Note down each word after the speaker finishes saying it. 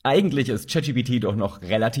Eigentlich ist ChatGPT doch noch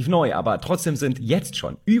relativ neu, aber trotzdem sind jetzt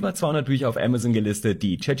schon über 200 Bücher auf Amazon gelistet,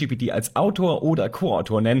 die ChatGPT als Autor oder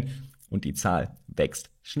Co-Autor nennen, und die Zahl wächst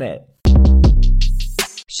schnell.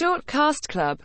 Shortcast Club